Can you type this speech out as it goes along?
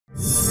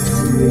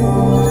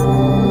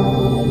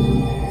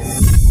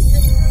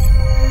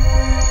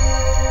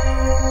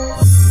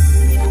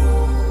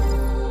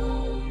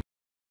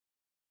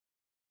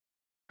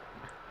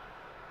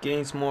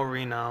Gains more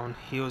renown.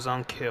 Heals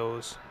on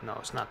kills. No,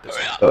 it's not this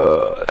one.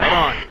 Hold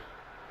on.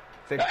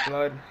 Thick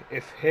blood.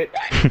 If hit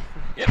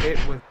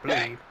with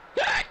bleed.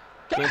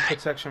 Gain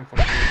protection from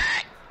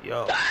bleed.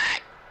 Yo.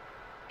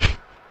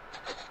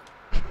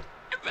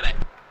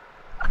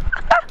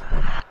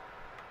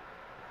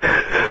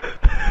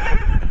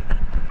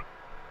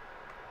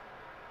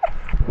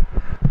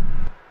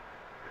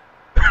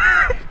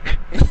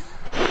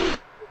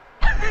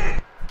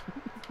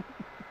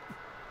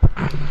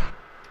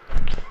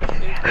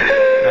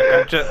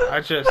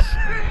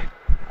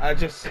 I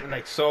just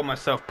like saw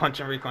myself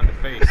punching Rico in the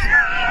face.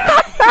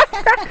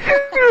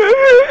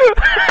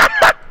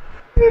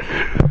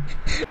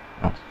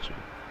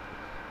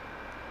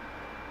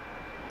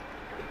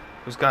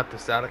 Who's got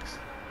this, Alex?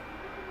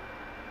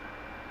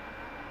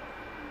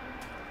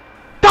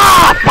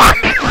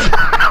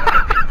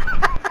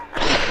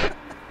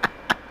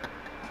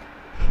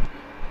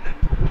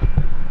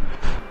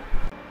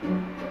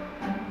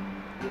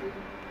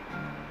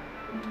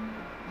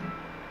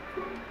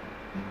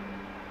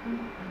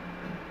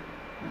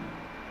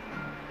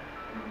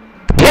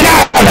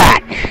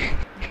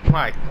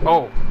 Why?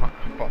 Oh,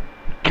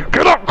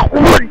 get up! Oh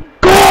my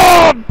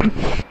god!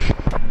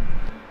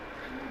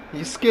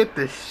 You scared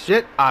the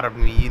shit out of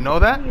me, you know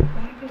that?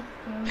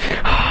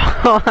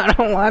 Oh, I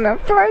don't wanna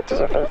fight you.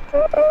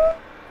 I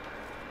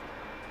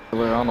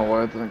don't know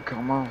why it didn't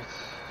come out.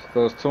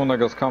 There's two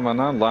niggas coming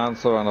in,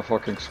 Lancer and a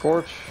fucking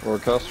Scorch, or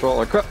Kestrel,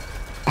 like crap.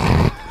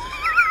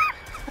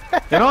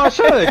 You know, I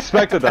should have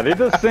expected that. He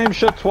did the same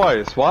shit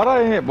twice. Why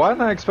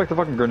didn't I expect a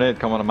fucking grenade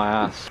coming to my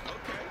ass?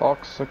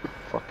 Toxic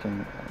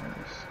fucking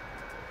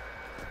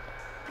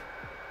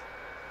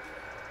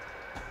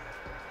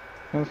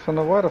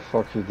Infinite, why the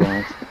fuck you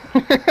don't?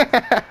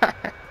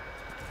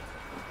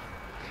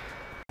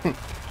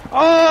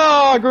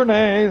 Ah,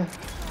 grenade!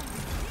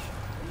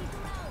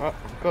 Oh,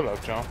 good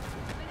luck, John.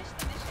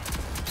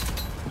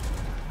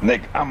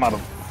 Nick, I'm out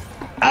of.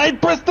 I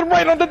pressed the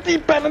right on the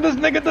D-pad and this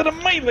nigga did a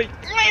melee!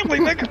 Melee,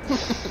 nigga!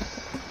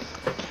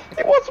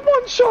 He was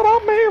one shot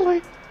on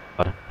melee!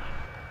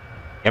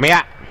 Get me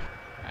out!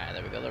 Alright,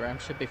 there we go. The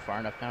ramp should be far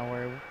enough now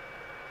where.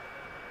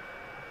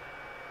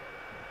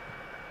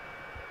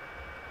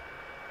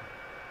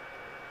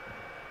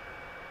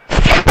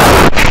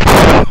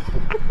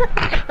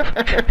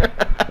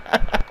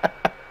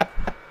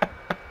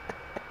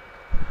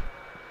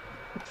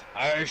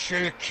 I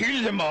shall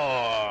kill them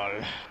all.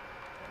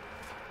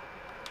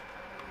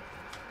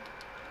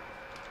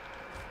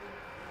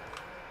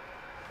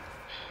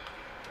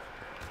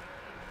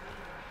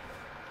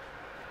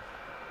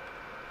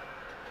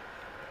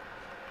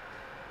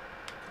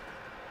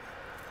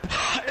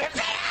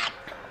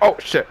 Oh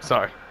shit,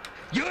 sorry.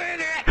 You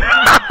idiot!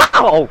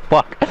 Oh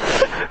fuck!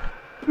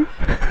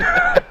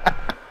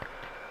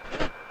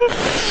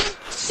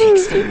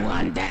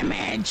 61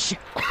 damage.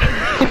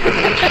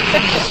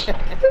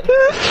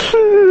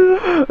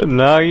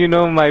 Now you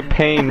know my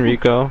pain,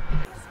 Rico.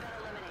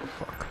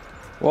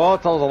 Well,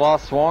 that was the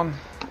last one.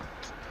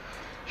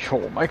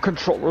 Yo, my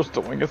controller's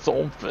doing its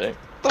own thing.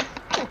 What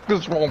the fuck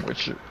is wrong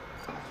with you?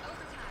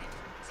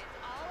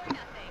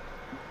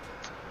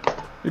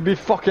 You'd be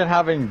fucking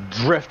having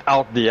drift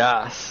out the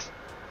ass.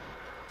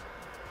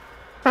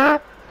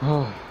 The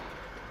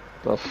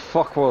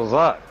fuck was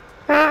that?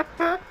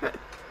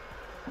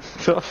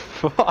 The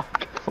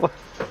fuck was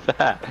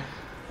that?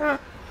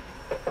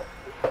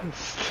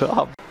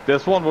 Stop.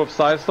 This one with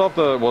side stuff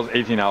was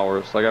 18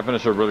 hours. Like, I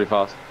finished it really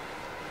fast.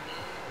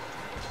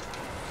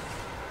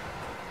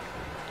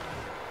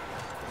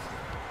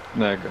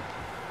 Nigga.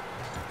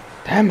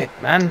 Damn it,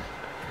 man.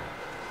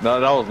 No,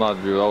 that was not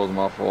you. That was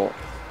my fault.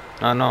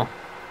 I know.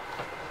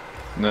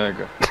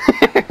 Nigga.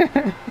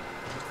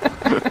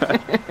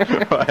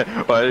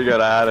 why you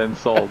gotta add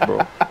insult,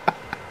 bro?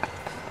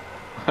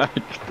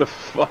 Like, the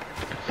fuck?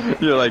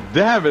 You're like,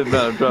 damn it,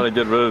 man, I'm trying to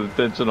get rid of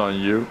the tension on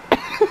you.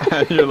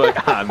 And you're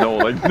like, ah, no,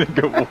 like,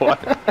 nigga, what?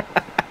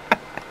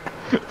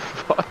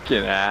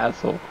 Fucking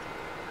asshole.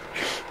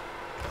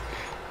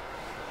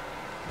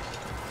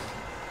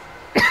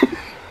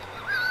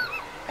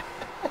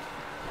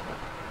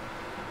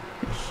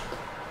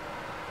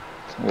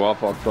 Well,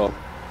 fucked up.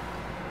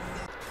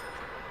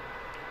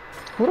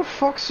 Who the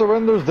fuck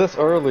surrenders this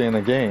early in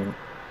the game?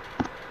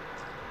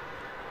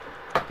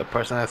 The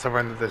person that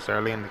surrendered this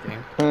early in the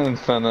game.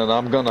 Infinite,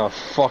 I'm gonna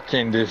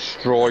fucking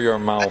destroy your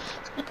mouth.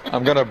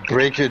 I'm gonna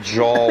break your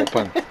jaw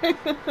open.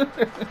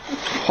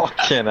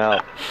 Fucking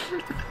hell.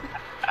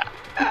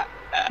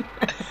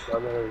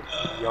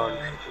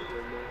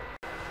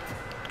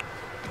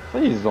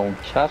 Please don't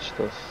catch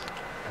this.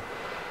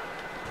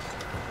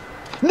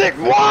 Nick,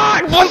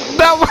 what? What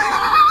that?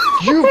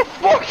 You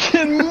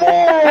fucking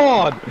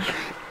moron!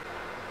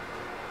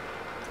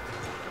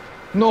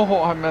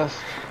 No, I missed.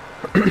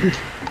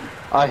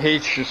 I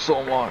hate you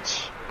so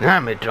much.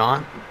 Damn it,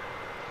 John.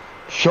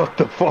 Shut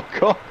the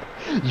fuck up.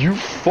 You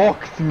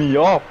fucked me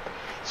up.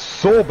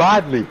 so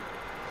badly.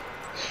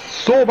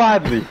 So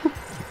badly.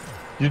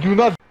 You do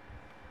not.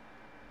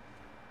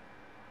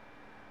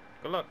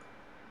 Good luck.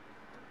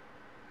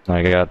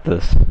 I got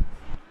this.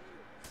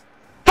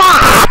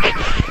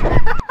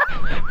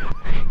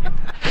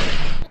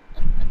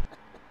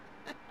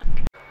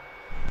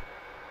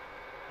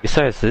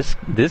 Besides,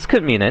 this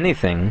could mean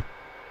anything.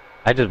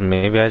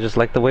 Maybe I just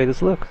like the way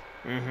this looks.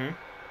 Mm-hmm.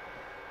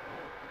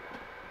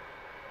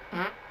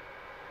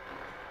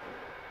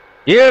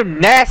 You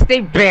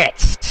nasty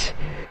bitch!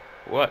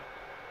 What?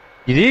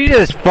 Did you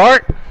just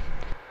fart?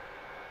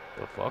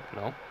 The fuck?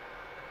 No.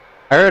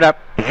 Heard up.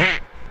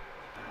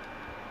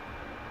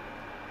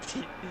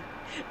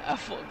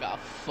 Apple got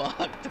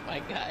fucked, my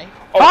guy.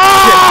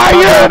 Oh,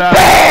 you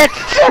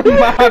bitch!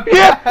 My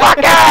You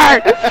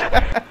fucker!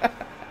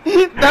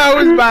 That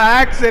was by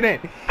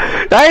accident.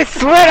 I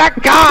swear to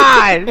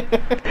God!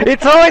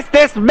 It's always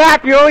this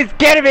map, you're always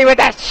getting me with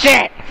that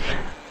shit!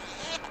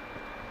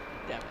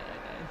 Damn it,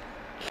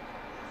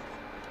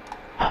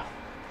 I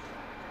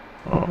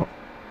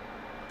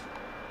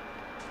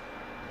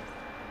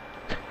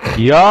died.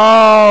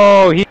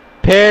 Yo, he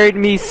parried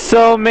me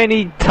so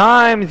many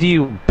times,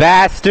 you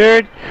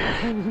bastard!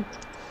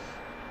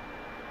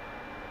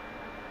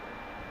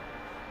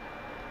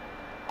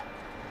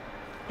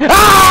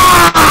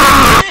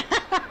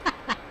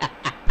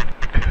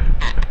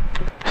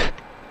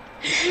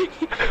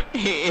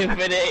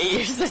 Infinite,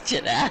 you're such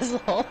an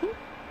asshole.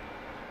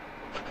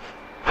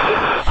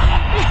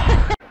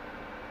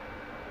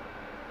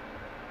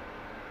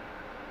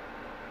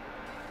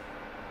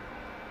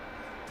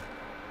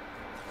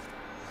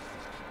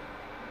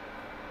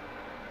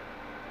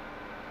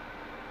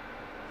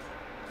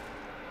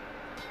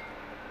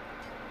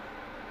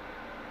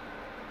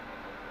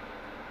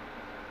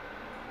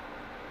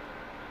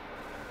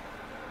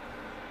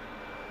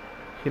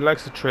 He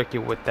likes to trick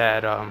you with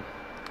that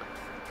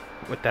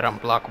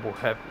unblockable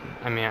heavy.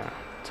 I mean,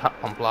 top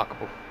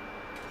unblockable.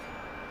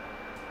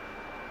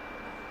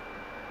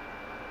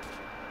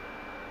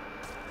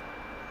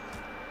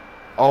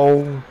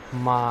 Oh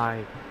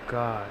my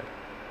God.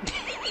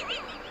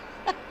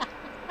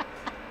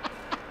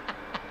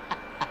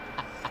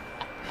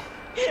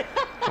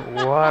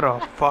 What a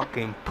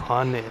fucking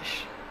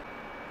punish.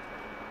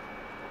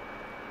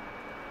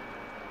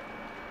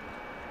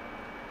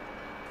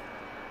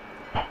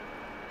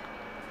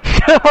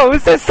 Yo,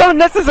 this is so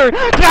necessary!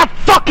 I got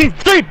fucking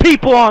 3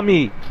 people on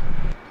me!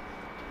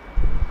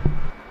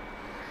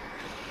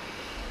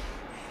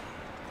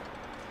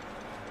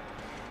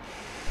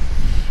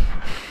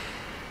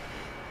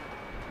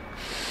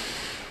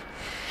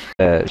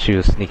 She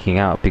was sneaking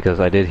out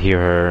because I did hear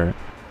her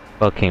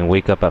fucking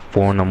wake up at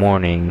 4 in the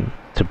morning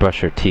to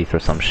brush her teeth or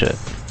some shit.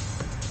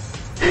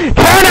 Turn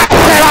that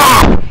shit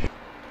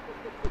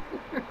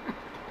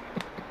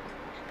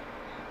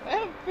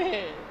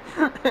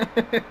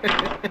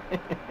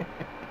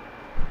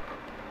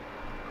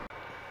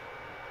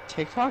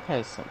TikTok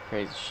has some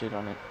crazy shit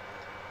on it.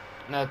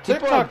 Now People are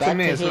TikTok to back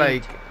me to is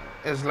hate.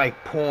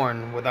 like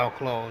porn without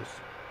clothes.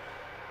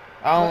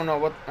 I don't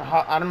know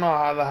I don't know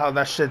how the hell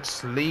that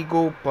shit's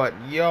legal, but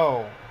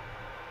yo,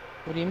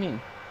 What do you mean?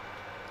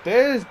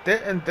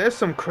 there's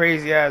some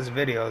crazy ass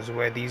videos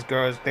where these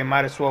girls, they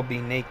might as well be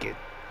naked.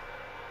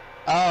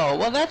 Oh,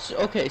 well that's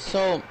okay.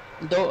 So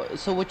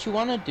what you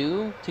want to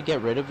do to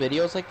get rid of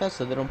videos like that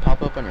so they don't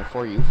pop up on your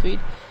For You feed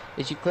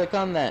is you click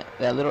on that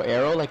little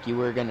arrow like you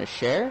were gonna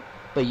share,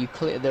 but you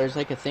click. There's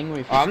like a thing where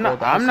if you scroll down,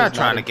 I'm it not says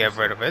trying to get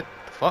interested. rid of it.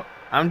 The fuck?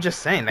 I'm just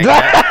saying like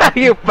that.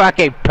 You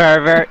fucking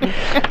pervert!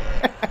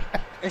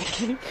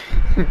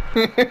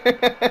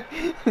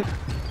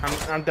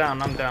 I'm down.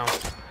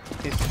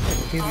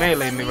 He's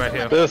meleeing me right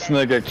here. This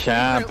nigga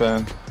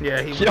camping.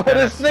 Yeah, he's Yo,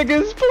 this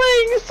nigga's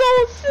playing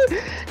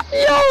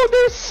Yo,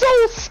 they're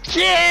so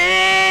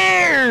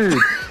scared!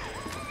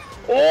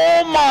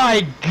 Oh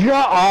my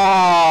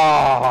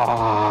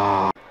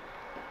God!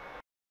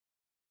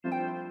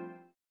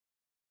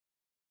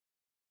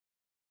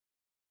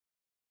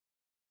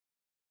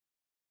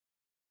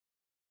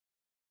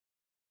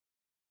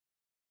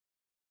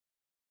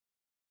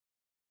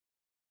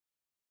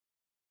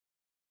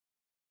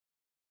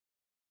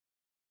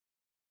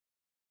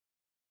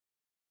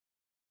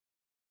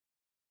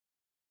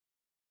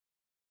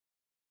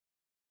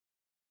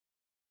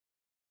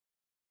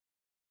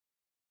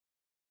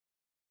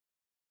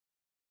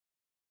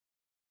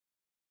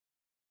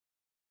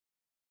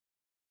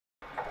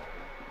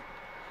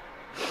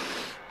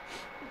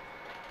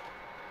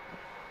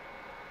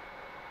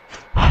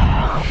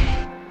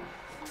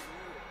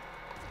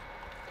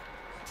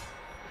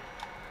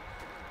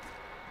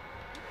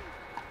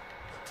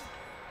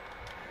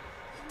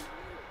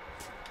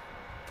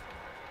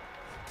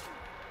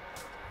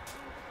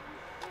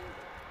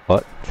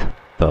 What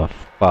the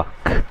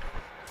fuck?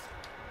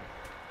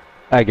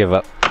 I give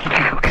up.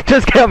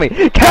 Just kill me!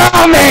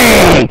 Kill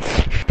me!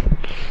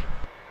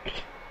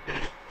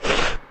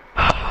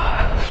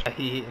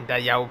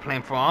 That y'all were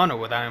playing for honor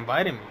without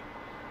inviting me.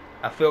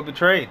 I feel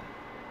betrayed.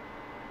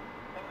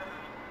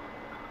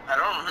 I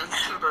don't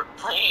remember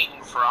playing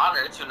For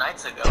Honor 2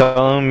 nights ago.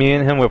 Tell him me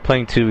and him were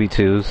playing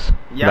 2v2s.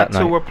 Yeah, that two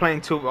night. were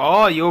playing two.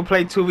 Oh, you were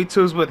playing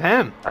 2v2s with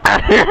him. Oh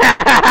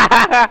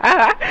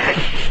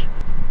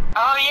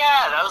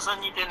yeah, that was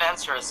when you didn't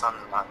answer us on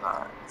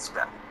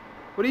Instagram.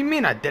 What do you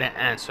mean I didn't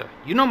answer?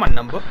 You know my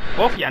number.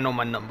 Both of y'all know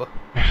my number.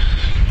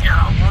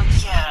 Yeah, well,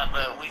 yeah,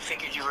 but we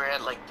figured you were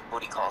at like the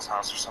booty call's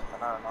house or something.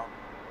 I don't know.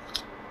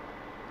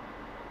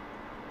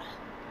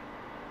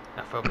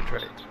 I felt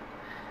betrayed.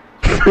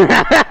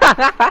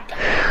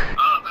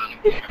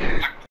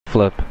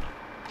 Flip.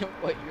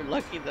 What, you're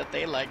lucky that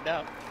they liked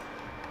out.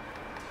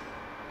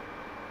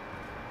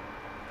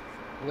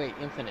 Wait,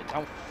 Infinite,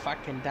 don't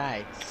fucking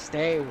die.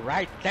 Stay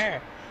right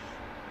there.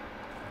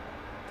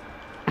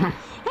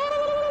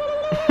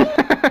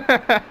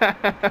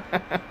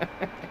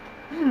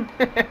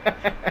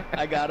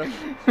 I got him.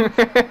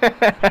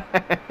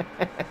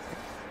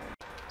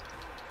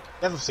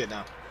 Definitely sit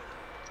down.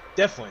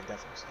 Definitely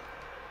sit.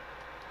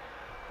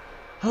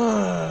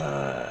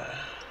 Oh,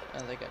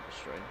 they got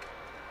destroyed.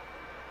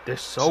 They're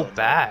so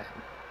bad.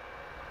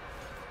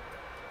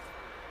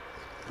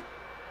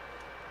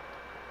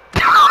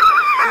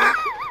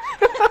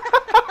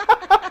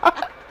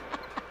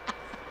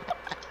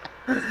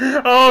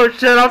 Oh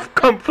shit, I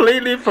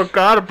completely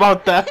forgot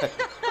about that.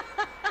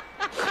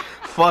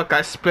 Fuck,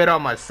 I spit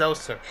on my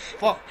seltzer.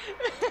 Fuck.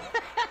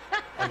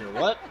 On your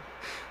what?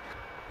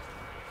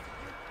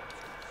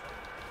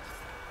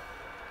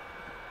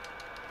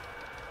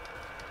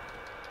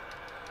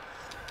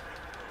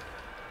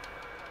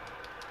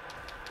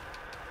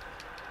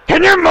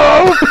 Can you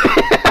move?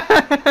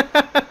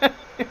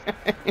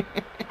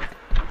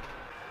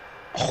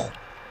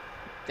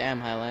 Damn,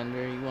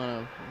 Highlander, you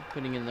wanna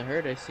putting in the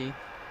hurt, I see.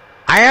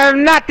 I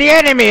am not the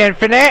enemy,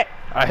 Infinite!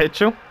 I hit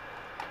you.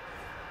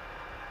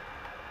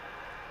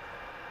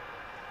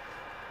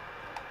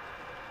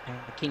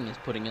 King is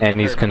putting in And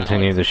the he's hurt.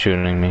 continuing to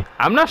shooting me.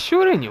 I'm not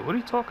shooting you. What are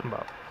you talking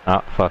about?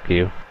 Oh, fuck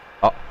you.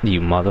 Oh,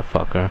 you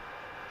motherfucker.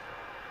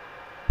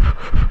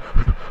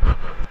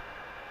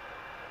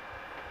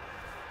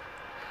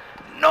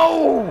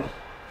 No!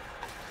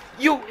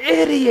 You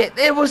idiot!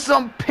 It was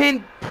some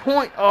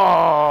pinpoint.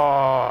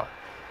 Oh.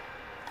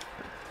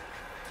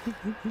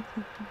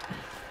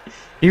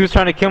 He was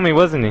trying to kill me,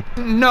 wasn't he?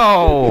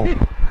 No!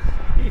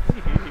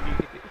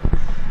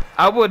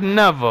 I would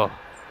never.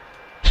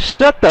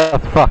 Shut the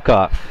fuck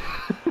up.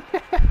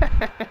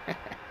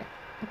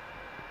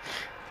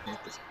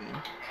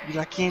 You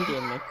like candy?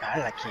 I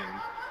like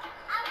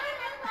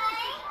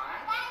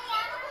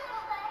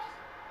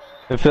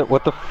candy.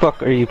 What the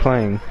fuck are you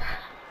playing?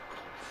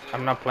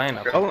 I'm not playing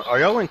that. Are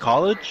y'all in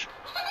college?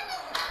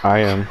 I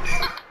am.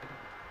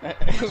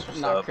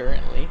 Not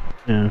currently.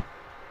 Yeah.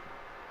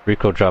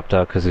 Rico dropped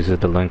out because he's a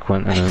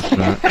delinquent and it's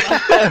not.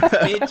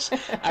 Bitch.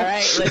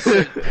 Alright,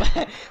 listen.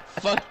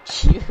 Fuck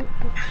you.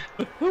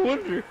 I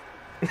wonder.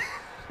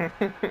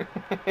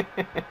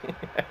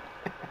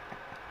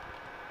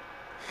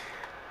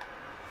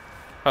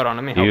 Hold on,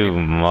 let me help You you.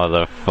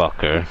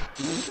 motherfucker.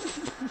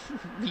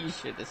 You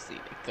should have seen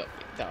it coming,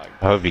 dog.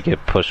 I hope you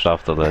get pushed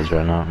off the ledge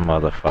right now,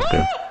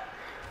 motherfucker.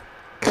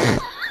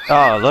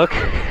 Oh, look.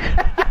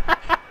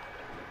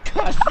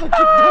 God fucking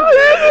damn it.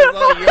 This is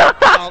all your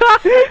fault.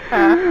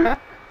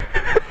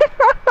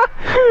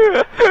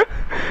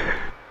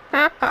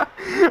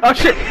 Oh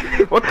shit!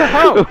 What the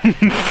hell?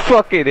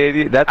 Fucking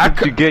idiot. That's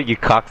what you get, you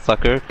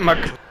cocksucker. My...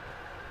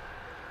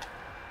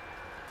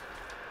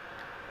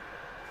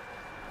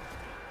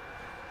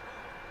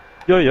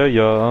 Yo, yo,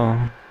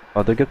 yo.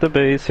 About to get the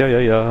base, yo, yo,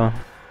 yo.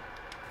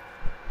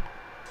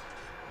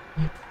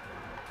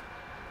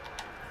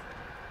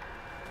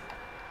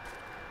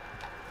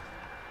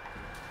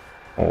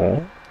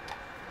 Oh.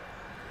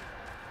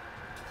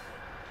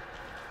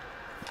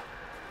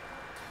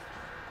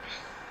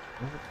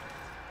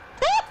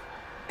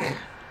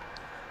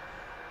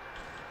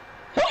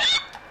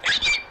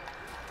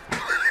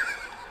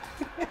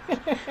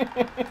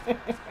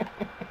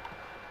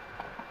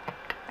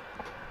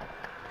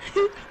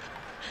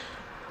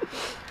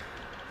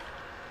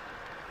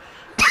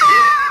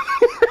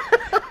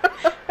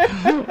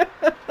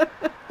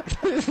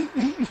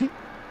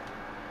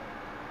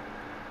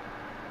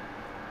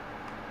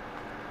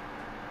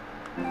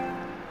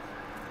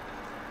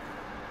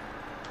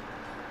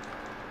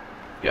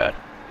 God.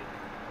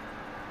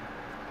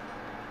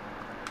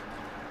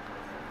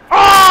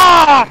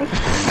 Ah!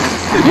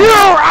 You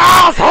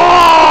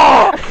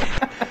asshole!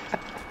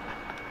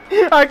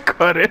 I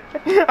couldn't.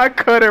 I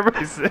couldn't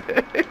resist.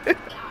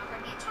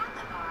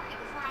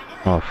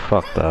 Oh,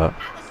 fuck that.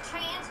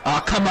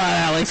 Oh, come on,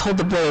 Alex. Hold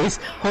the base.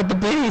 Hold the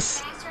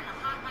base.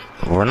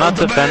 We're not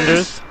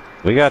defenders.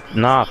 We got...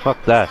 Nah,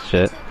 fuck that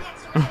shit.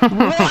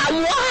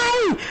 Why?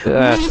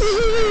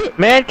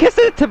 Man, kiss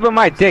the tip of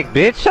my dick,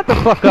 bitch. Shut the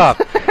fuck up.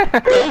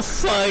 Oh,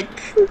 fuck.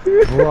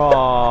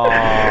 Bro.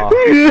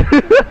 And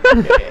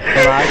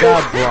I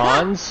got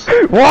bronze.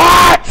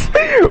 What?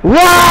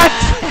 What?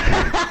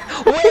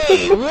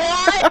 Wait,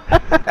 what?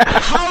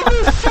 How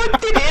the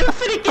fuck did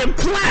Infinite get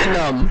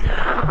platinum?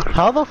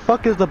 How the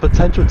fuck is the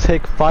potential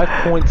take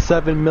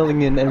 5.7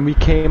 million and we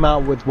came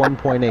out with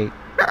 1.8?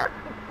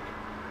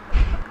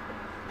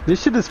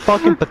 This shit is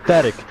fucking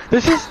pathetic.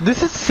 This is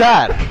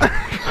sad.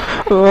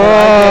 I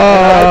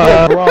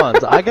get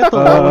bronze. I get the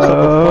lowest of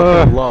the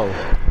fucking low.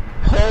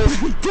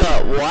 Hold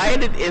up. Why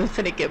did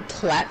Infinite get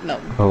platinum?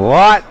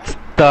 What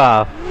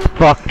the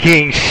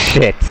fucking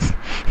shit?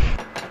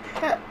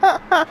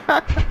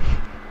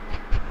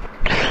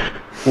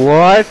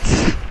 What?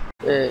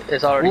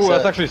 It's already Ooh, set.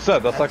 that's actually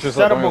set. That's actually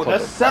set. Settable.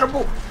 That's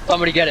settable.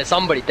 Somebody get it.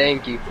 Somebody.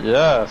 Thank you.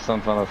 Yes,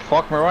 I'm trying to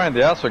fuck me right in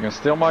the ass so I can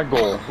steal my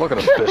goal. Look at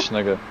this bitch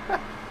nigga.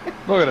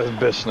 Look at this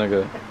bitch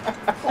nigga.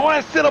 Oh,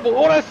 that's sittable.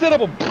 Oh, that's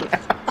sittable.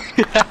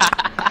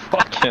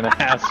 Fucking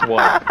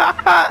asswipe.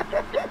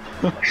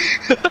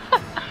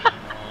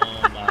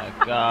 Oh my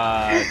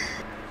god.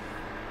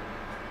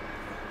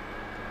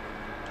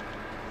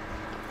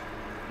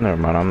 Never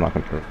mind, I'm not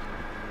gonna put it.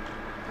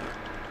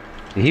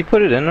 Did he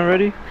put it in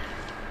already?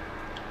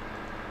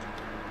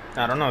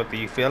 I don't know. Do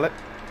you feel it?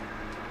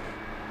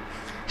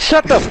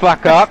 Shut the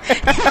fuck up!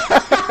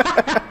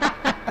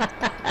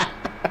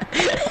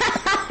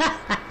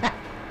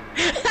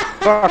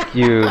 Fuck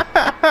you.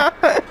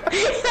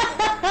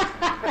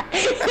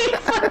 He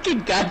fucking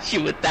got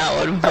you with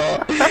that one, bro.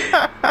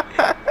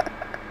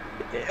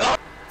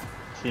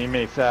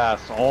 Teammate's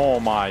ass. Oh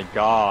my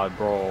god,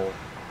 bro.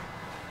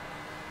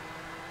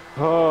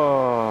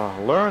 Oh,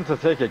 learn to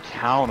take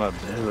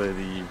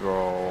accountability, bro.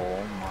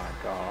 Oh my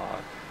god.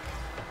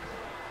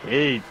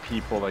 Hate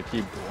people that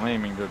keep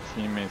blaming their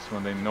teammates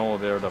when they know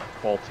they're the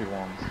faulty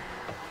ones.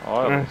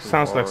 Oh, that was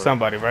Sounds like hard.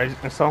 somebody, right?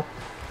 So.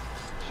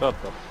 Shut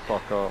the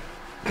fuck up.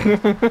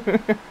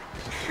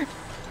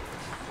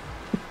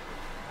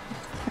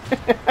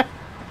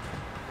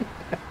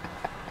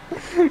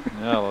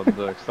 Yeah,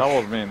 dicks. That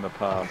was me in the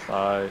past.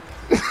 Oh,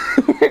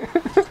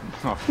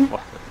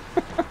 fuck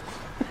it.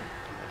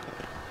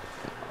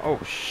 Oh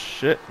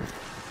shit.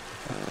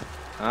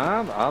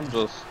 And I'm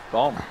just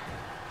dumb. Fuck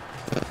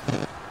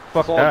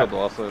It's all that. good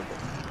though, I saved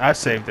it. I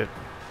saved it.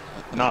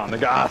 Nah,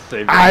 nigga, I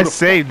saved it. I Who the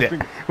saved it.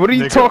 fuck- What are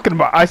you Nigga, talking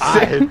about? I I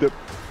saved. hit the.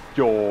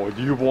 Yo,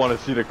 do you want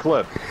to see the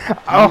clip? You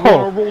Oh.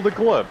 want to roll the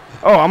clip?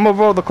 Oh, I'm gonna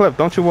roll the clip.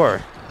 Don't you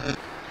worry.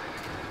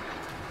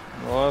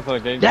 Well, I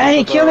think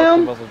Dang, kill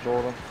him! Message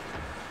Jordan.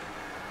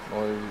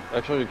 Oh,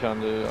 actually, you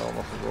can do. I'll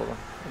message Jordan.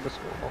 Let's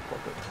go. Oh, fuck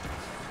it.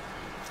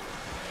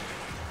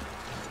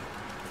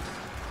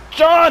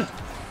 John.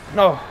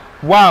 No.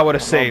 Wow, what a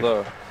I'm save.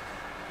 not there.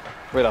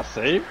 Wait, I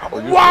saved?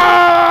 Or you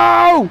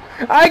Wow!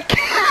 I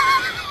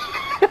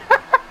can't.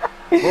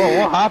 saved? Bro,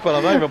 what happened?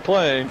 I'm not even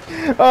playing.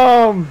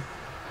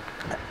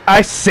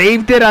 I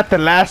saved it at the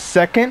last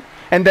second,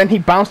 and then he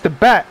bounced it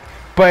back,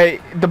 but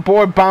the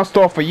board bounced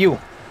off of you.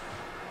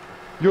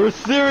 You're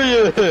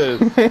serious?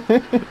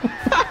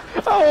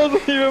 I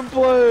wasn't even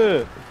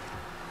playing.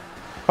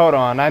 Hold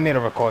on, I need to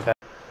record that.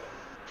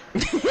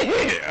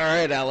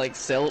 Alright,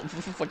 Alex,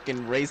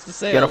 fucking raise the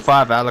sails. Get a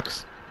 5,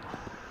 Alex.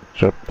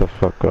 Shut the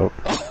fuck up.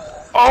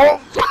 Oh!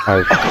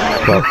 I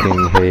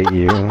fucking hate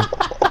you.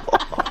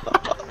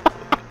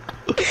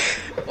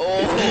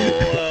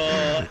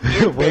 Oh,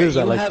 What is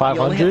that, like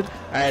 500?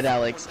 Alright,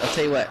 Alex, I'll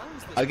tell you what.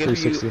 I'll give you.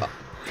 360.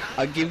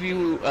 I'll give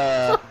you.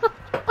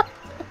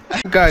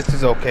 Guys,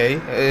 is okay.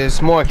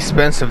 It's more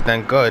expensive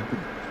than good.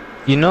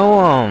 You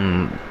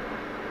know,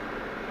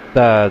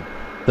 that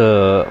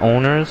the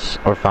owners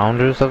or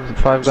founders of the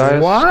Five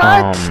Guys,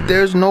 What?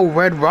 There's no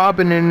Red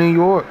Robin in New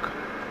York.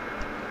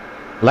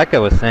 like I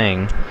was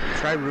saying,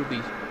 Try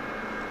Ruby.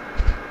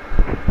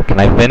 can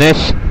I finish?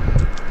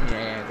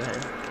 Yeah, go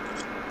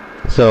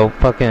ahead. So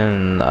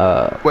fucking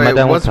my Wait, dad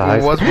went what's to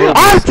high what's school. Ruby?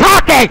 I'm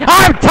talking!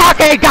 I'm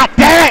talking! God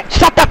damn it!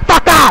 Shut the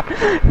fuck up!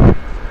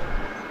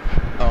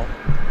 Oh.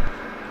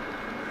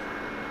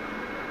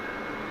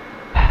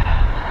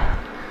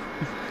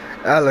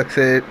 Alex,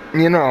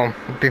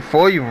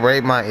 before you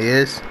rape my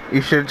ears,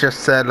 you should have just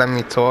said, "Let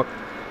me talk."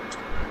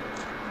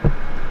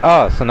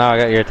 Oh, so now I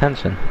got your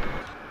attention.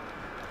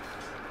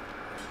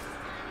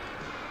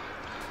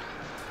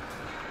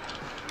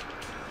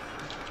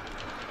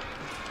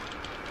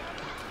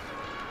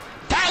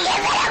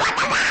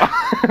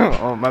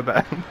 Oh, my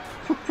bad.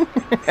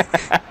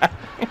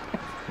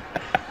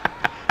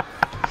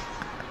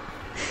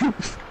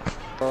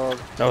 No,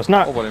 it's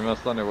not. Nobody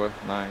missed anyway.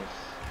 Nice.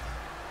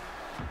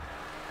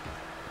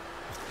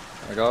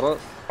 I got it.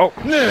 Oh,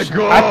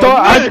 Nigga!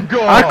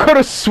 I could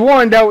have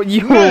sworn that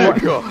you were.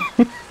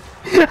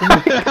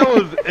 That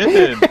was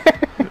in.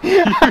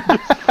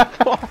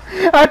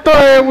 I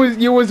thought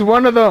you was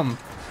one of them.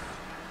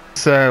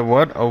 Said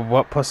what? A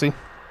what pussy?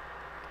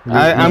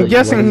 I'm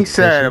guessing he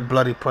said a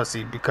bloody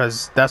pussy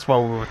because that's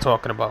what we were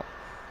talking about.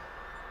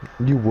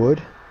 You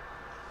would?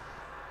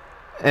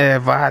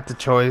 If I had to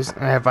choose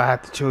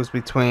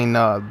between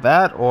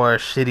that or a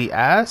shitty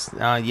ass,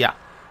 yeah.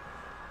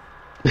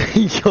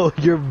 Yo,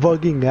 you're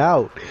bugging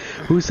out.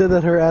 Who said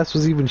that her ass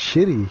was even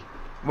shitty?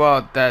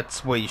 Well,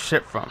 that's where you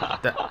shit from.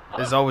 That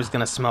is always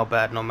gonna smell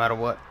bad no matter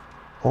what.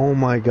 Oh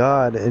my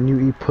god, and you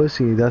eat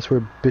pussy, that's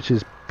where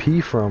bitches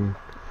pee from.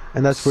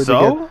 And that's where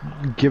So?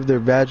 they give their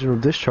vaginal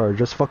discharge.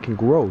 That's fucking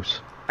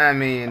gross. I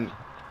mean,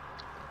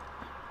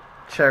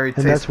 cherry And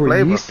taste that's where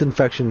flavor. yeast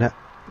infection.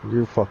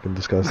 You're fucking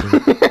disgusting.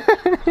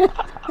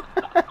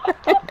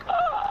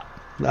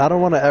 I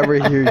don't want to ever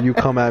hear you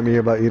come at me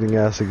about eating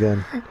ass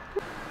again.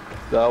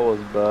 That was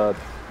bad.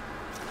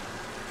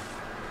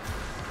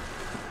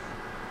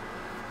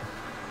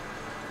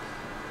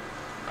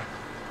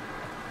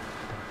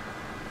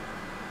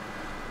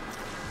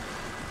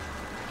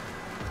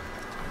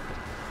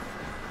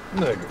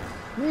 Nigga.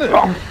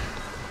 Nigga.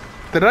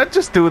 Did I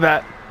just do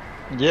that?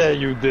 Yeah,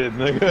 you did,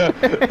 nigga.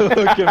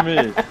 Look at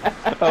me.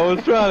 I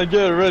was trying to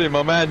get it ready.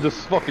 My man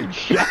just fucking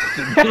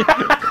shafted me.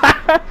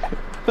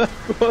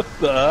 What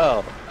the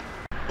hell?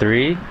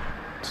 3,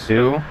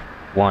 2,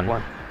 1.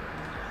 One.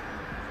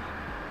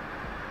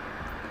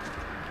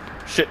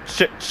 Shit,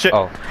 shit, shit.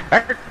 Oh.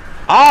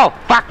 Oh,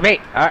 fuck me!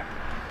 Alright.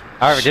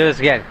 Alright, do this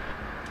again.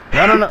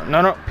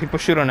 No. People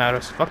shooting at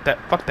us. Fuck that.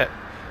 What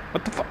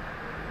the fuck?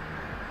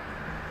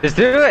 Just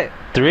do it!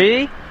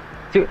 3,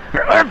 2.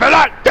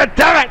 God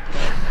damn it!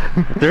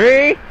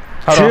 3,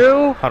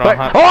 2. Hold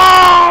on.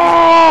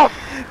 Oh!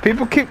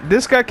 People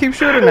this guy keeps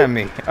shooting at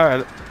me.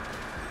 Alright.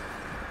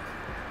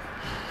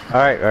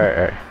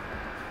 Alright.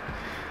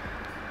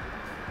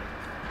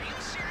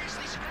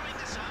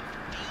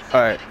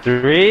 Alright.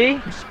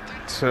 3,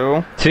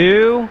 2.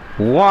 2,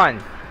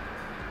 1.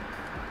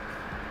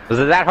 Was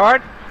it that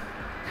hard?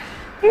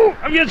 Ooh,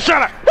 I'm getting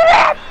shot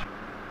at!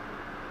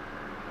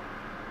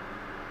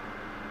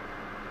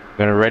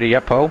 Gonna ready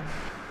up, Ho?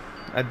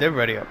 I did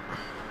ready up.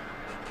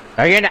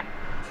 Are you not?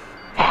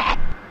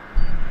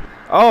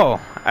 Oh,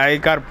 I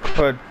gotta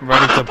put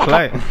ready to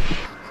play.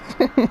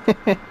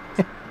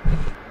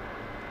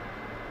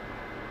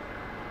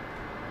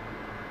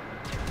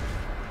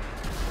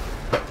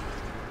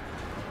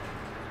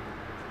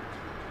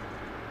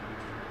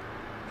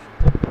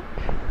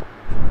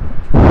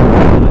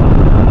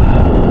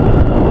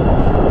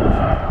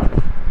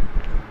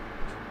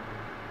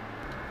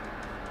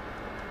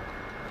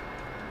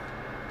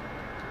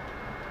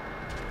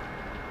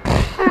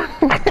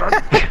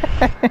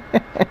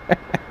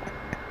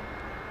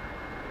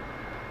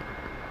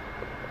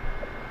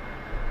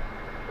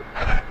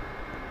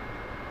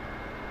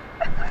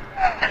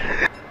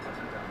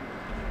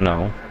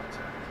 No.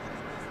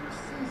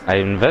 I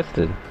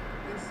invested.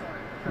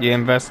 You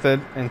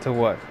invested into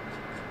what?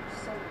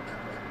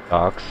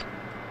 Stocks.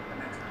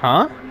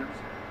 Huh?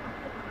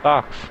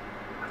 Stocks.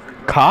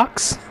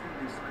 Cox?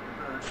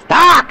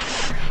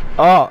 Stocks!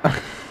 Oh.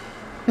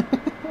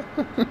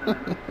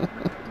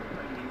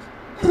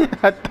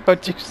 I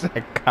thought you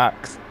said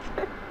Cox.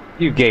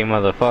 You gay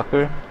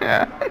motherfucker.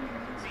 Yeah.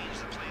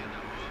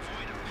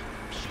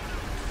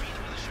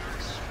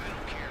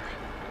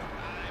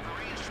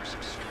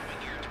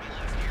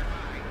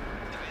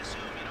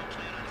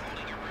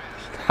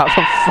 How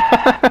the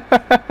fuck?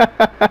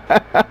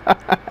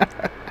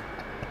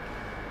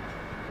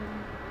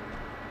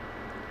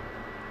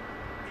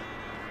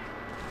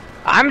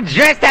 I'm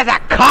dressed as a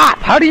cop!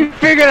 How do you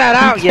figure that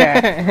out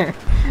yet?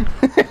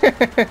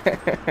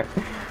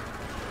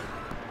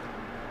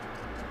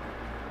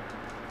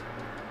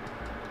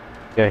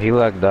 Yeah, he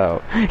lagged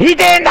out. He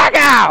didn't lag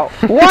out!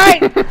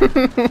 What?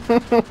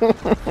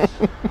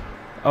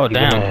 Oh,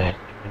 damn.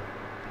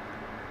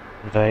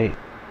 Invite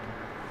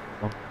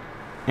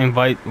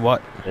Invite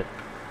what? to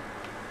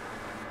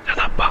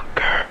the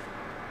bunker.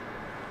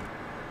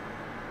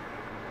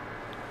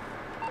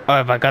 Oh,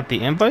 have I got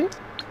the invite?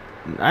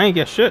 I ain't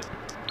get shit.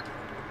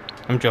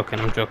 I'm joking.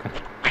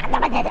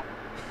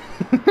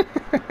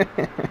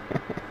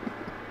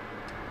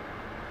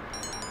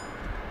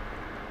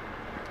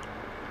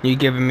 You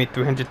giving me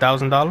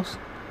 $300,000?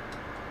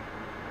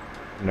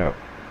 No.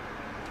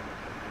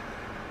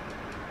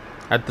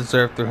 I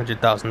deserve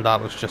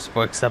 $300,000 just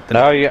for accepting.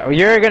 No,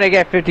 you're gonna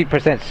get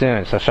 50%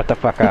 soon, so shut the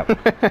fuck up.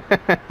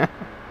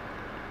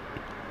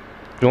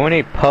 Join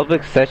a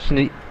public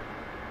session.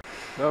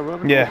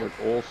 Yeah. Like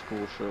old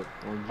school shit.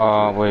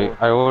 Wait,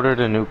 I ordered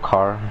a new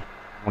car. I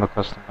wanna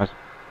customize.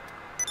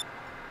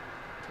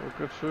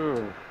 Look at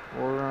you.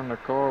 Ordering a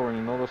car when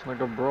you know this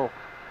nigga broke.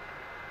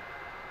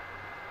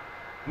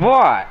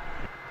 What?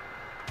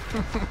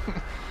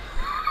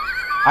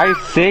 I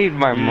saved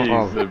my He is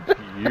mom.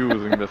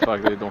 abusing the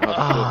fact that they don't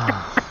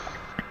have shit.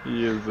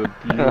 He is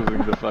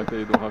abusing the fact that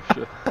they don't have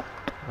shit.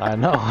 I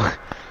know.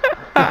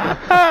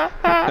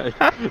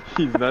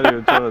 He's not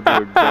even trying to do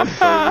a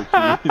gunfight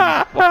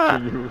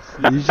with you. He's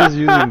fucking you. He's just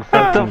using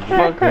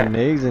fucking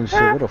grenades and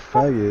shit. What a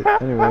faggot.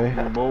 Anyway.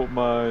 Remote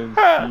mines,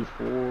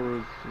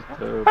 C4s, just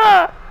terrible.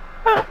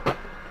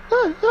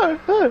 Sounds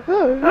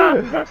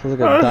like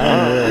a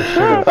dying whale.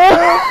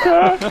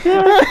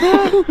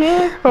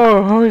 Shit.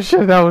 Oh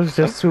shit, that was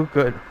just too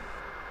good.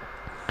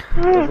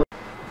 Okay,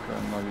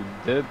 no, you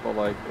did, but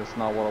like, it's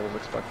not what I was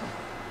expecting.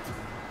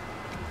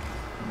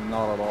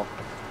 Not at all.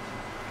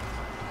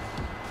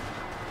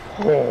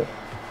 Oh,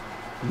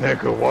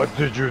 nigga, what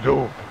did you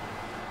do?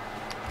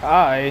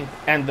 I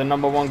am the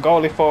 #1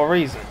 goalie for a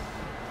reason.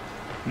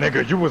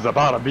 Nigga, you was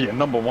about to be a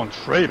 #1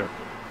 trader.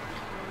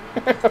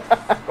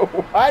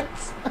 What?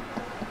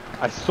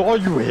 I saw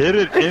you hit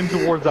it in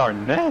towards our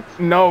net.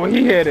 No,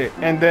 he hit it,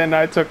 and then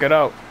I took it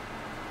out.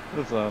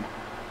 Listen.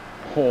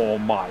 Oh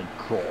my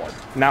god.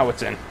 Now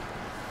it's in.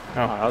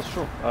 Oh, That's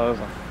true.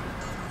 Listen.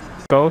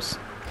 goes.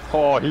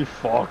 Oh, he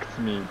fucked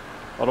me.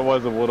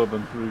 Otherwise, it would have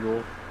been 3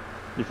 goals.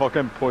 He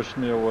fucking pushed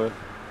me away.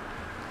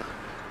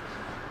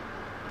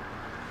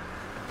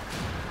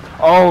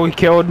 Oh, he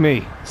killed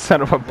me.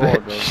 Son of a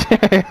bitch.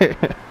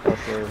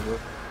 That's what it is.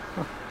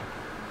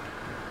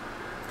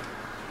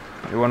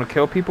 You want to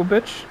kill people,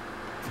 bitch?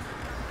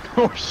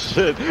 Oh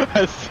shit!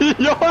 I see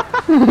you.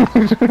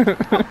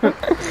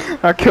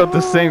 I killed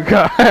the same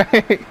guy.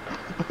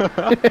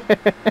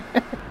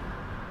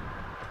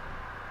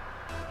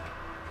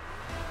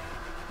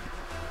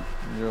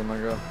 You my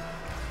god.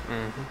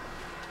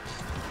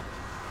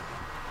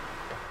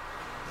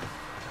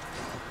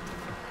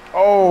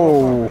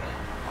 Oh.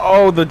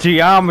 Oh, the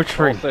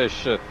geometry. Don't say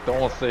shit.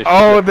 Don't say shit.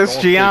 Oh, this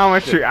Don't say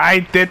geometry. shit. I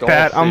did Don't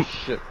that. say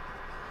shit.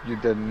 You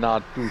did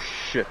not do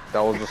shit. That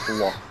was just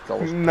luck.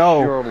 That was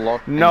pure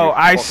luck. No,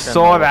 I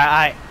saw that.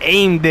 I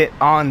aimed it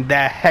on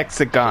that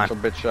hexagon.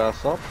 Shut your bitch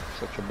ass up.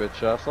 Shut your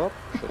bitch ass up.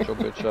 Shut your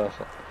bitch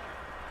ass up.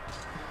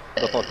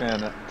 The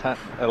fucking 10,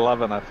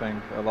 11, I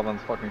think.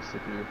 11's fucking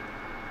sick of you.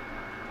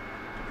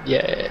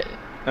 Yeah.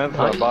 And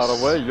Nice. by the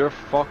way, your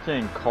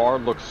fucking car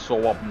looks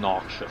so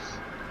obnoxious.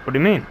 What do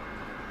you mean?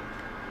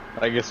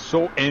 Like it's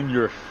so in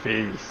your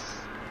face.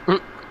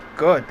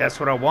 Good. That's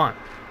what I want.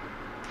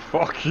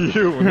 Fuck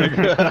you,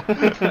 nigga.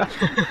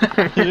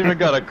 He even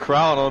got a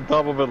crown on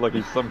top of it like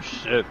he's some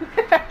shit.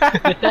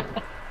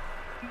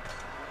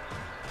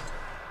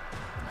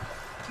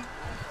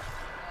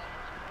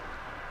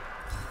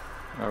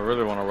 I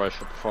really want to write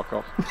shut the fuck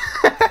up.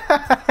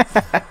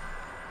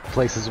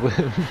 Places with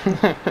him.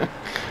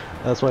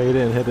 That's why he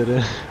didn't hit it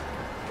in.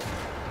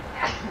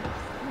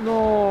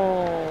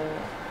 No.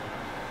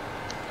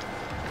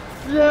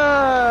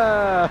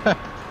 Yeah.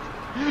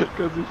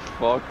 Because he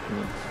fucked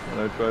me when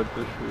I tried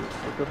to shoot.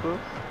 Look at this.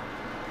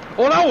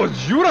 Oh, that was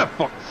you that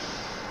fucked.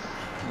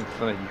 You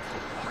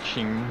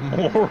fucking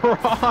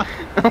moron.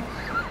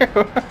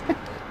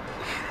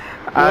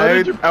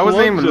 I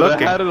wasn't even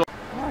looking. Nice,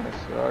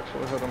 you're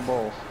actually hitting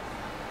balls.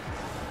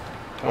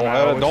 Don't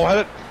hit it, don't hit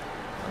it!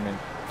 I mean,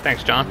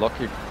 Thanks, John.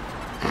 lucky, you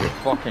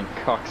fucking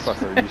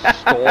cocksucker, you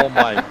stole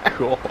my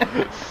goal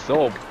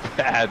so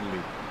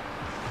badly.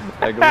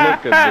 Like,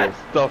 look at this,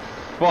 the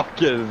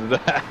fuck is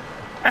that?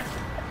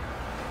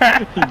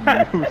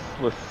 You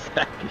useless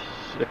sack of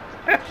shit.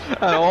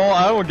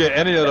 I don't get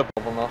any of the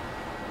people now.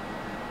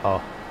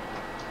 Oh.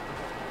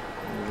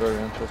 Very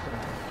interesting.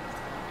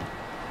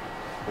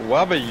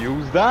 Whoever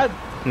used that,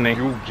 Me.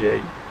 you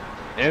gay.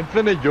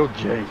 Infinite, you're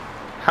gay.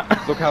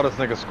 Look how this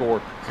nigga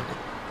scored.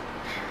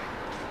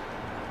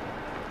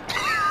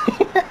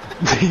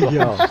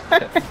 Yo.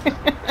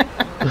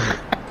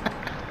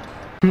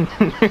 I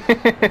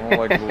don't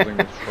like losing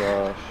this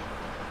trash.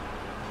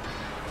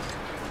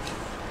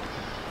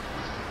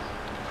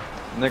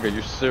 Nigga,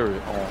 you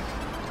serious? Oh.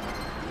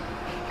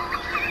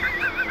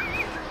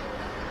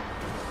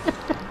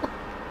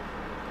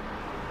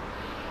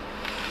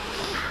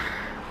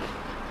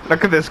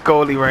 Look at this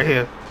goalie right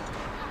here.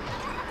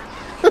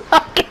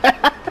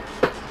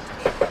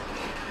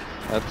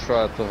 I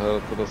tried to hit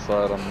it to the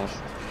side, I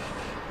missed.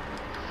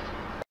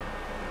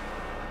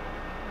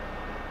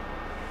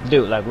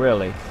 Dude, like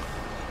really?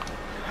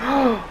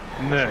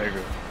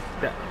 Nigga.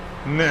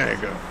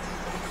 Nigga.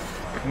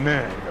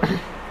 Nigga.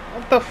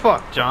 What the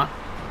fuck, John?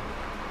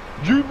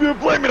 You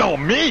blame it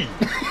on me!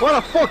 What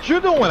the fuck you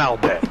doing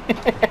out there?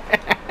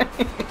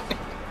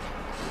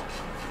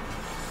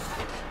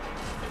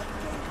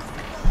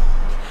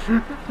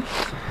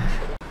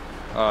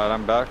 Alright,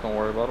 I'm back, don't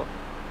worry about it.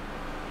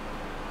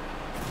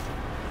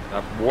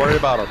 Worry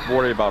about it,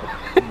 worry about it.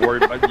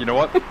 Worry about, you know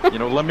what? You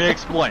know, let me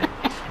explain.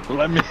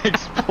 Let me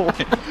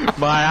explain.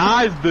 My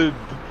eyes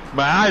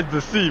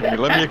deceive me.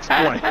 Let me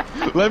explain.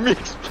 Let me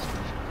explain.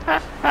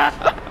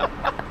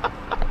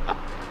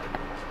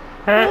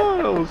 Oh,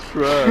 that was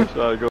trash.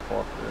 I go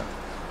fuck yeah.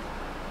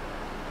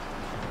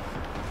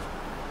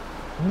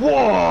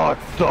 What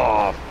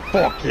the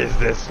fuck is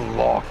this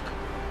lock?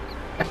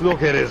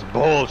 Look at this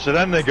bullshit.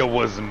 That nigga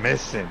was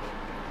missing.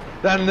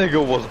 That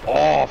nigga was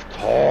off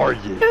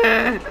target.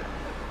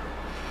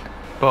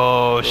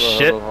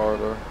 Bullshit.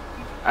 Harder.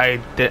 I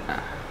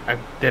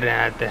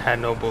had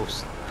no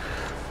boost.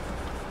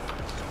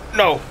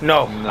 No.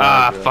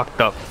 Nah, good.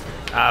 Fucked up.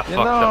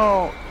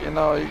 You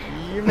know,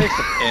 you make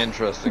some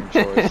interesting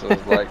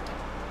choices. Like,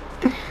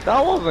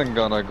 that wasn't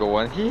gonna go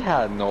in. He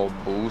had no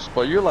boost,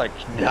 but you're like,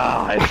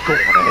 nah, it's going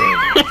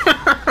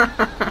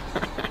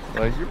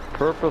in. Like, you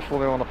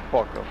purposefully wanna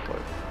fuck up,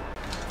 like.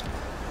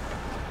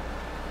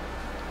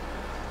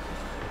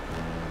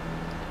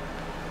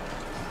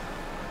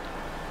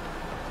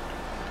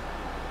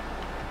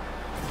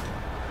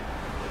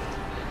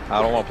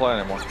 I don't wanna play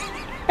anymore.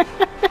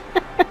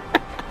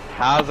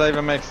 How does that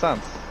even make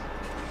sense?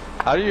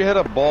 How do you hit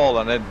a ball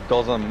and it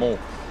doesn't move?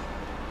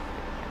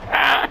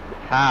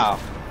 How?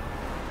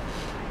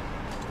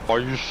 Are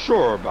you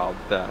sure about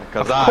that?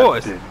 Because Of I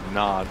course. did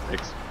not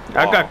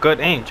I got good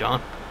aim, John.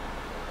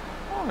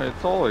 Oh, you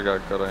totally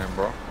got good aim,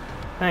 bro.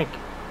 Thank you.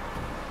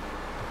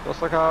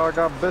 Just like how I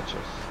got bitches.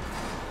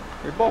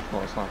 We both know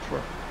it's not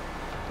true.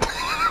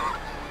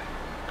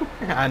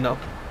 I know.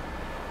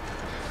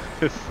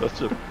 It's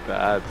such a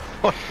bad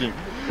fucking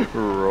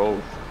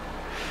roast.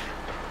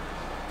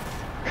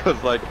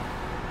 Cause like,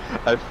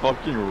 I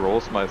fucking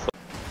roast myself.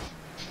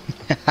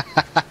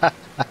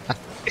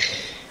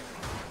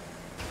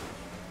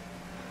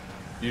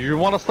 Do you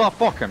wanna stop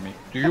fucking me?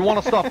 Do you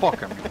wanna stop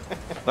fucking me?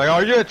 Like,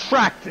 are you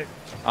attracted?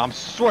 I'm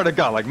swear to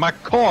God, like my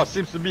car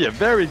seems to be a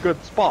very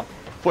good spot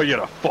for you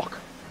to fuck.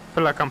 I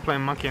feel like I'm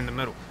playing monkey in the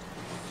middle.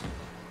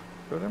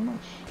 Pretty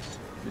much.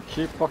 You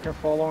keep fucking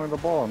following the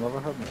ball, never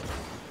hit me.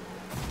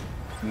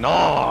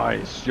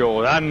 Nice,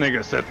 yo, that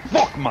nigga said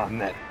fuck my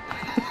net.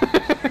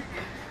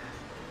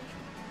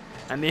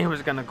 I knew he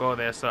was gonna go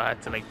there, so I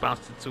had to like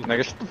bounce to two.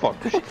 Nigga, shut the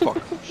fuck, shut the fuck,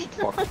 shut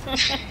the fuck,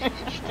 shut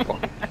the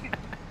fuck. I'm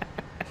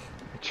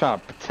trying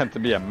to pretend to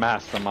be a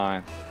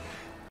mastermind.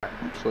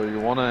 So you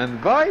wanna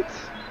invite?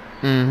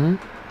 Mm-hmm.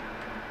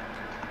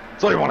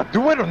 So you wanna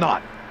do it or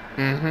not?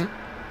 Mm-hmm.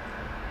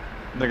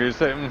 Nigga, you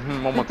say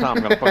mm-hmm one more time,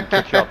 I'm gonna fucking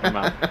kick you out the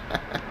mouth.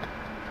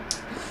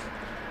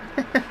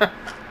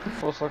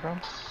 Full second?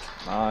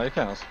 Nah, you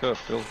can't skip,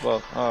 feels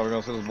bad. Alright, we're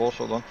gonna see this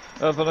bullshit then.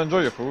 Then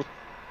enjoy your food.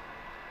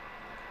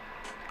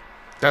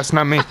 That's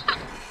not me. What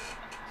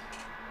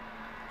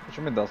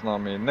you mean that's not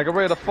me? Nigga,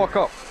 ready the fuck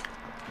up.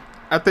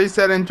 I thought you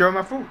said enjoy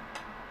my food.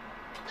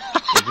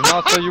 Did you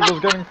not say you was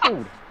getting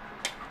food?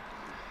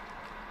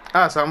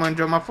 Ah, so I'm gonna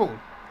enjoy my food.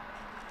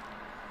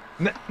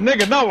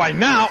 Nigga, not right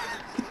now!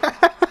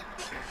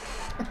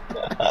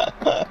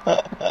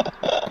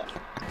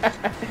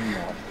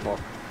 Motherfucker.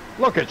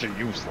 Look at your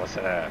useless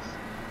ass.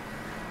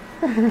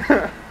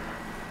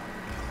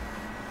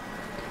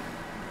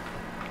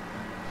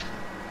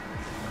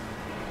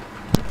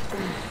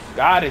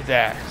 Got his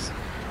ass.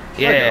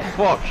 Yeah. Nigga,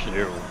 fuck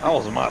you. That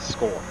was my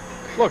score.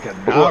 Look at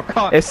me.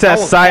 It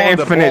says Cy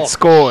Infinite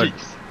scored.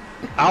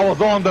 I was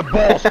on the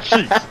ball's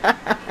cheeks. I'm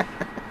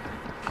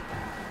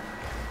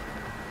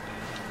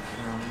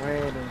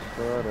waiting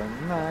for the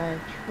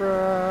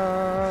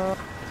nitro.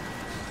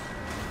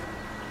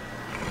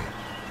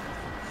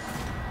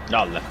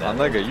 Y'all left that.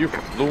 Nigga, you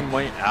flew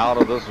me out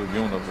of this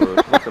universe.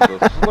 Look at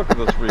this. Look at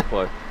this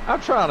replay.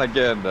 I'm trying to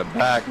get in the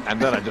back, and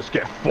then I just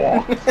get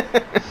fucked.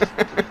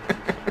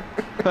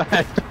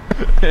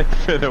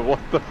 Infinite, what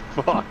the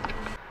fuck?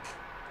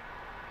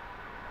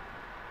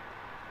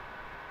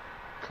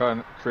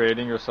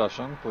 Creating your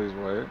session, please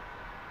wait.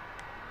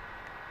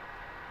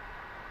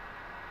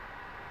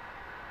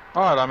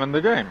 Alright, I'm in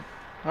the game.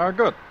 Alright,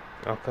 good.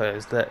 Okay,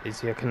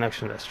 is your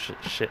connection that's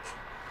shit.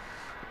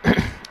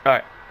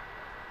 Alright.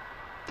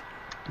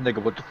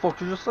 Nigga, what the fuck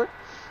did you just say?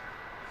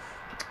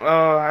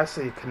 Oh, I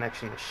say your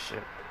connection is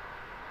shit.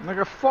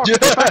 Nigga, fuck.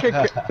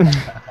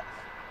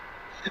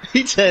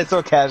 He said it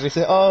so casually. He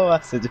said, "Oh, I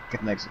said your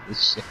connection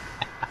is shit."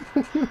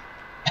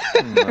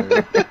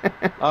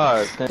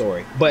 Alright,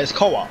 story, but it's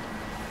co-op.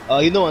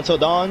 You know Until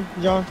Dawn,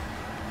 John?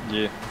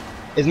 Yeah.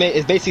 It's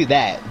basically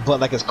that,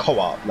 but like it's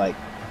co-op. Like,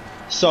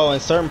 so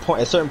at certain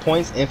points,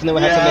 Infinite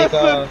would have to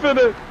make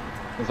Infinite.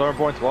 At certain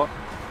points, what?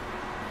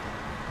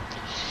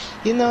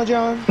 You know,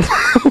 John.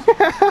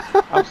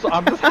 I'm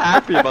just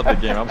happy about the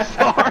game. I'm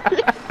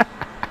sorry.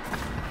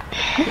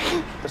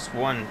 Just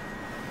one.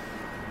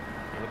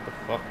 What the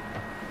fuck?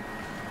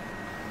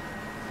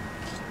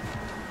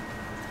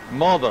 I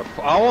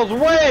was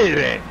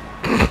waiting!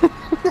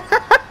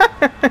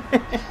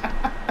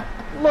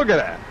 Look at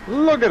that.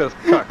 Look at this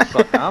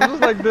cocksucker. I'm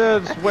just like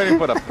this, just waiting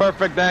for the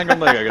perfect angle.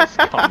 Nigga just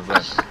comes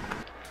in.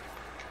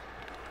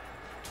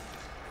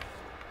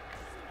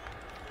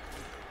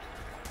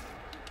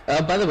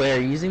 By the way,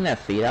 are you using that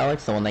feed,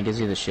 Alex? The one that gives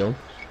you the shield?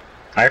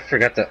 I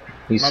forgot that.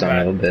 You My son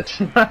bad. of a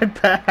bitch. My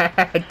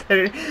bad.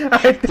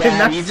 I did Damn,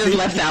 not you just see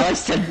left that.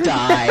 Alex to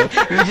die.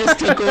 You just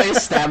took away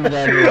stem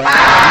then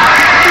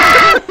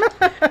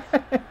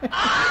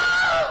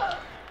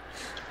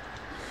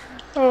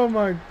Oh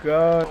my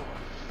god.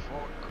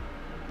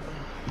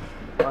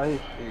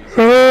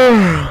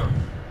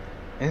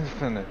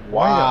 Infinite.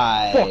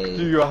 Why? Why the fuck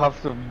do you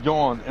have to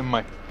yawn in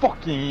my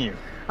fucking ear?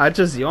 I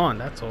just yawned,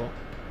 that's all.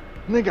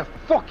 Nigga,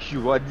 fuck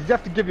you. Did you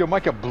have to give your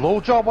mic a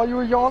blowjob while you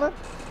were yawning?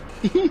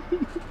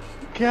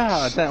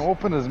 God damn,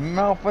 open his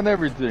mouth and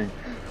everything.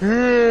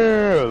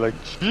 Yeah, like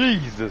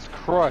Jesus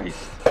Christ.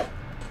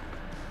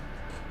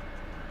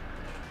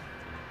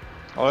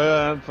 Oh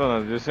yeah,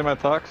 Infinite. Did you see my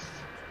text?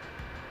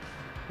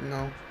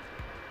 No.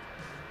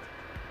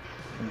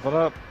 Put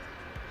up.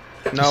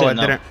 No, said I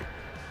no. didn't.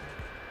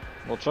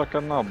 Well, check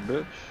it now,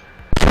 bitch.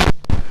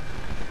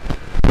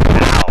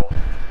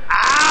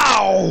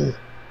 Ow!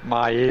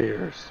 My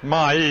ears.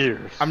 My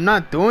ears. I'm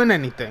not doing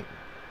anything.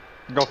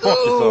 Go fuck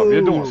yourself.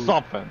 You're doing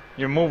something.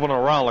 You're moving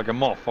around like a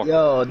motherfucker.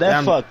 Yo, that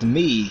Damn. fucked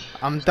me.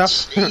 I'm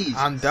Jesus.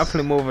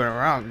 definitely moving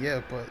around,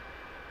 yeah, but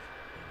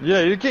Yeah,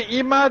 you can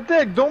eat my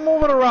dick. Don't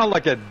move it around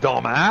like a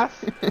dumbass.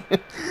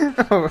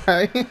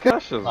 alright.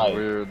 That's just Right.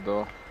 weird,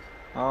 though.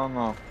 I don't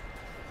know.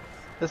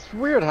 It's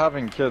weird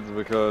having kids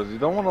because you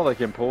don't want to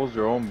like impose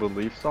your own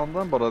beliefs on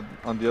them, but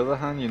on the other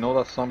hand, you know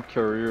that some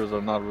careers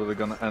are not really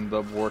gonna end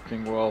up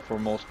working well for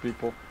most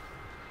people.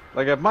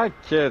 Like if my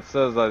kid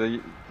says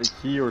that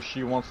he or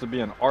she wants to be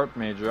an art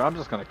major, I'm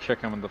just gonna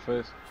kick him in the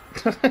face.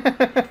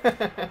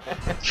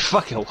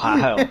 Fucking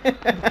wild.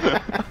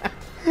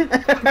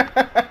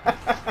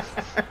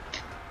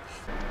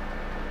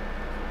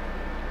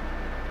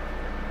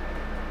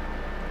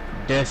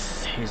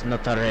 Death is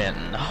not a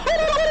end.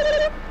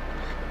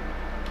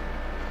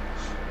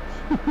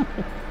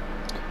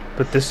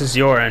 But this is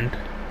your end.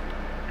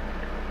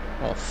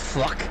 Oh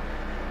fuck.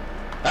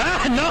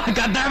 Ah no,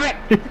 goddammit!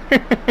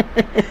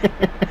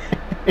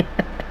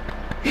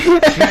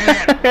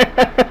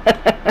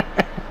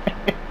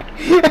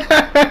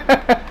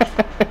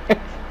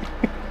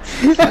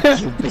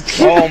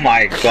 Oh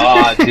my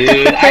god,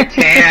 dude, I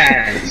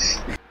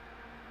can't!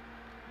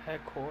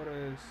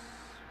 Headquarters.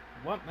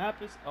 What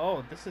map is?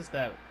 Oh, this is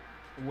that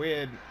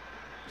weird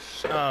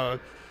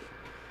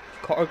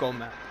cargo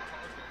map.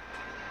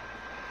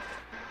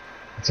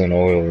 It's an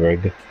oil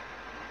rig. It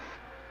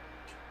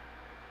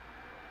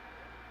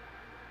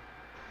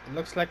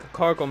looks like a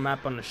cargo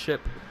map on the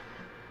ship.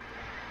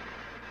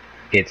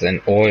 It's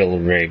an oil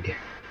rig.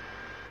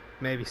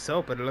 Maybe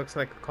so, but it looks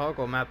like a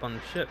cargo map on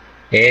the ship.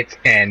 It's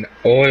an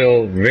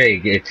oil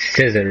rig. It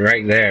says it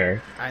right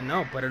there. I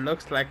know, but it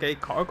looks like a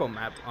cargo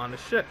map on the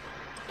ship.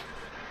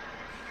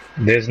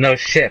 There's no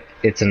ship.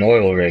 It's an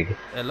oil rig.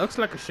 It looks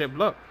like a ship,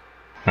 look.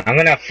 I'm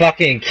gonna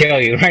fucking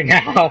kill you right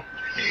now.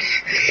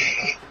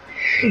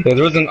 If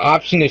there was an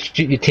option to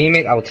shoot your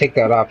teammate, I would take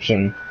that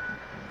option.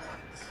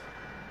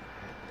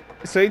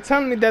 So you're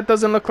telling me that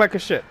doesn't look like a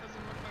ship?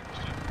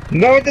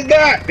 No, it does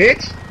not,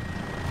 bitch!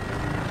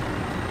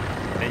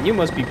 Then you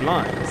must be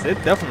blind, 'cause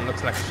it definitely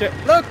looks like a ship.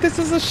 Look, this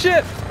is a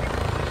ship!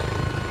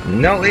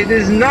 No, it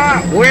is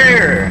not!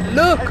 Where?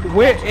 Look,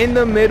 we're in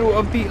the middle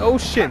of the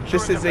ocean.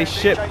 This is a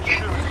ship.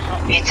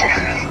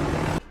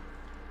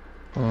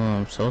 Oh,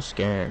 I'm so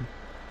scared.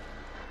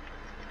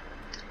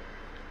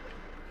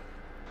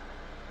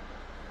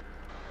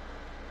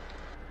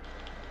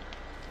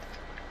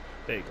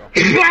 There you go.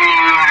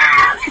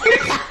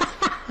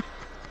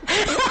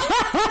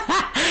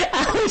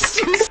 Alex,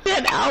 you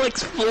said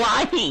Alex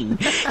flying.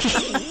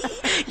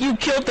 You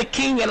killed the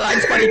king and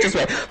Alex Bunny just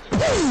went,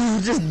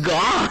 poof, just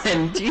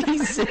gone.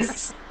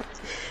 Jesus.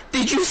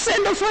 Did you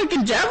send a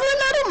fucking javelin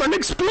at him or an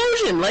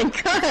explosion?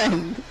 Like,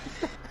 God.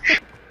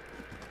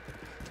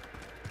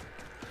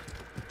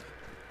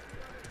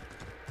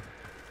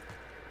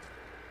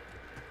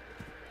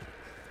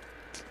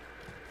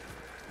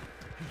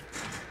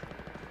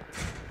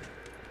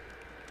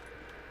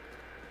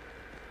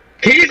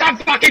 He's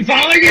not fucking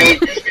following me!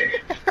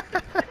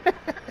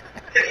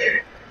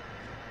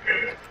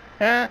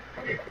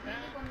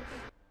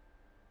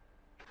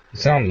 You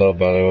sound low,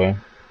 by the way.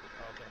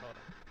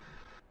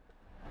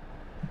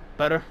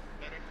 Better?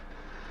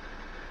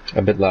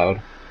 A bit loud.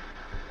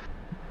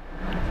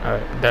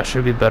 Alright, that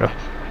should be better.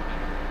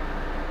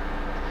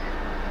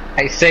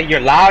 I say you're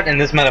loud, and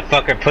this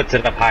motherfucker puts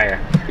it up higher.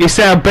 You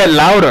said a bit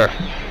louder.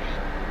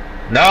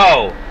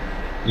 No!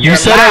 You're You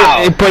said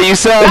loud! it, but you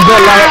said a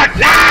bit louder.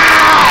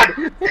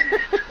 Loud!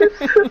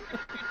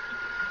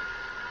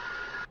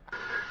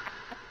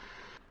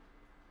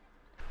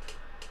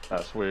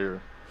 That's weird.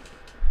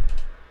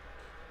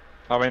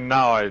 I mean,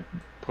 now I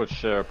put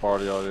share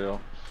party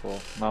audio, so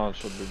now it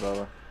should be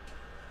better.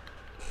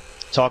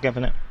 Talk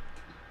Infinite.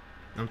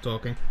 I'm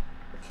talking.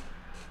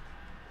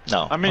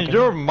 No. I mean, okay.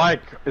 your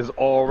mic is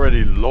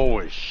already low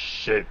as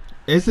shit.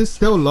 Is it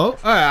still low?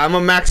 Alright, I'm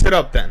gonna max it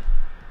up then.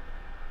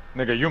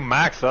 Nigga, you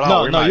max it out.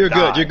 No, we no, might you're die.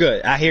 good. You're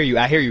good. I hear you.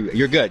 I hear you.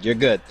 You're good. You're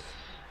good.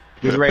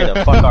 You're ready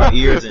to fuck our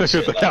ears and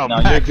shit. Like, no,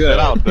 you're good.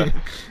 Out then.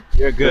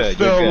 You're good.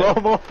 Still You're low,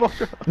 good.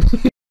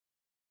 motherfucker.